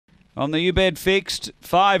on the UBET fixed.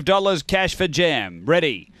 $5 cash for Jam.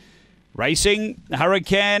 Ready. Racing,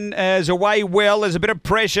 Hurricane is away well. There's a bit of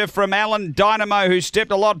pressure from Alan Dynamo, who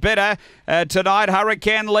stepped a lot better tonight.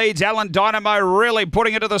 Hurricane leads. Alan Dynamo really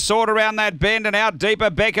putting it to the sword around that bend, and out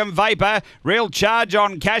deeper Beckham Vapor. Real charge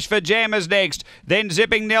on. Cash for Jam is next. Then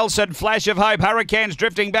Zipping Nelson, Flash of Hope. Hurricane's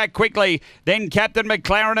drifting back quickly. Then Captain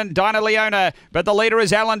McLaren and Dinah Leona. But the leader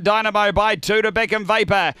is Alan Dynamo by 2 to Beckham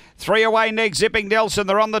Vapor. 3 away next, Zipping Nelson.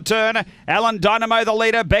 They're on the turn. Alan Dynamo the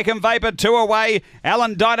leader. Beckham Vapor 2 away.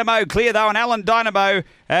 Alan Dynamo clear though, and Alan Dynamo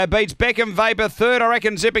beats Beckham Vapor. Third, I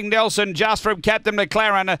reckon, Zipping Nelson just from Captain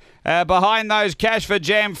McLaren. Behind those, Cash for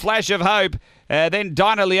Jam, Flash of Hope. Then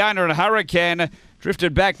Dinah Leona and Hurricane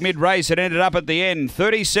drifted back mid-race and ended up at the end.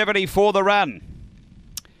 30.74 the run.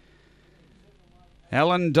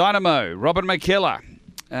 Alan Dynamo, Robin McKellar,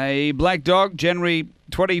 a black dog, January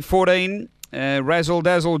 2014. Razzle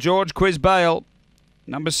Dazzle George, Quiz Bale,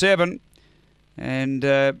 number 7. And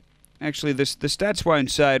actually, the stats won't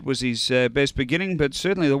say it was his best beginning, but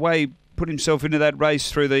certainly the way he put himself into that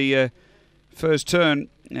race through the first turn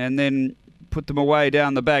and then put them away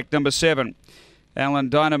down the back. Number 7, Alan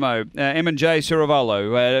Dynamo. M&J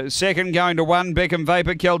Suravolo. Second going to 1, Beckham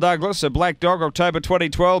Vapor, Kel Douglas. A black dog, October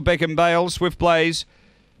 2012, Beckham Bale, Swift Blaze.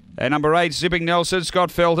 Number 8, Zipping Nelson, Scott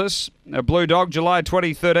Feltus. A blue dog, July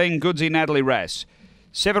 2013, Goodsy Natalie Rass.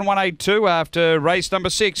 7182 after race number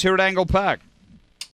 6 here at Angle Park.